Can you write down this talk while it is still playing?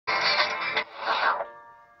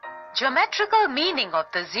Geometrical meaning of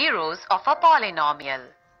the zeros of a polynomial.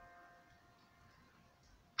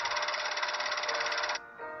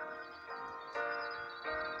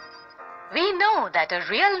 We know that a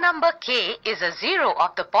real number k is a zero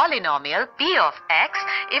of the polynomial p of x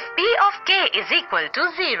if p of k is equal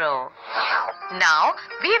to 0. Now,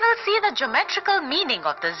 we will see the geometrical meaning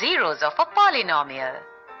of the zeros of a polynomial.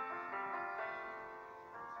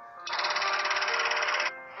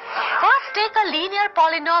 First, take a linear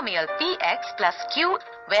polynomial px plus q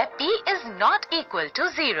where p is not equal to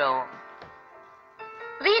 0.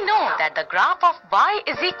 We know that the graph of y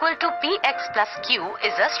is equal to px plus q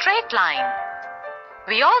is a straight line.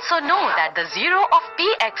 We also know that the zero of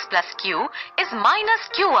px plus q is minus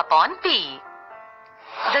q upon p.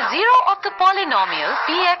 The zero of the polynomial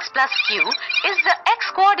px plus q is the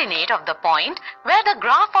x-coordinate of the point where the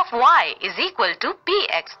graph of y is equal to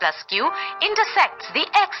px plus q intersects the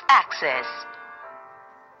x-axis.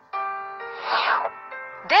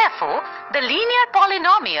 Therefore, the linear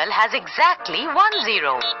polynomial has exactly one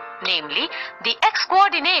zero, namely the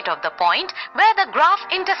x-coordinate of the point where the graph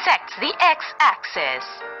intersects the x-axis.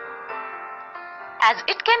 As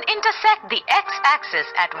it can intersect the x-axis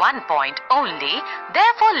at one point only,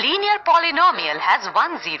 therefore linear polynomial has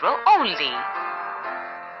one zero only.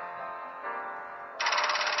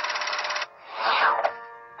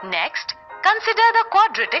 Next, consider the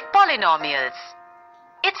quadratic polynomials.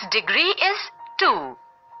 Its degree is 2.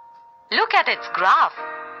 Look at its graph.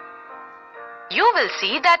 You will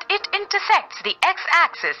see that it intersects the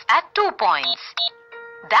x-axis at 2 points.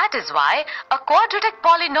 That is why a quadratic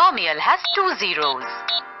polynomial has two zeros.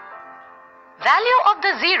 Value of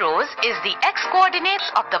the zeros is the x-coordinates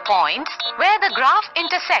of the points where the graph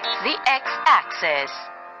intersects the x-axis.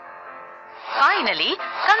 Finally,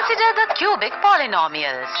 consider the cubic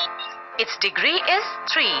polynomials. Its degree is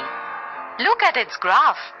 3. Look at its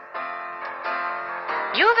graph.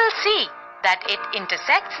 You will see that it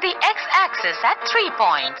intersects the x-axis at 3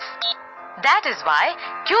 points. That is why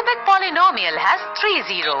cubic polynomial has 3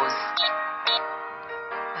 zeros.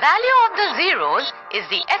 Value of the zeros is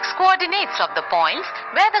the x-coordinates of the points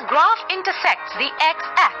where the graph intersects the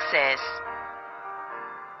x-axis.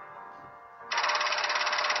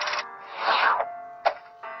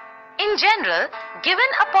 In general, given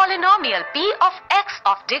a polynomial p of x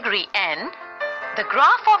of degree n, the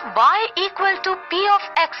graph of y equal to p of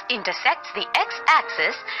x intersects the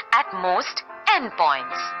x-axis at most n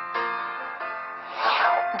points.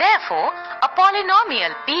 Therefore, a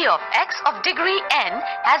polynomial p of x of degree n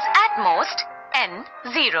has at most n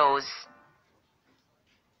zeros.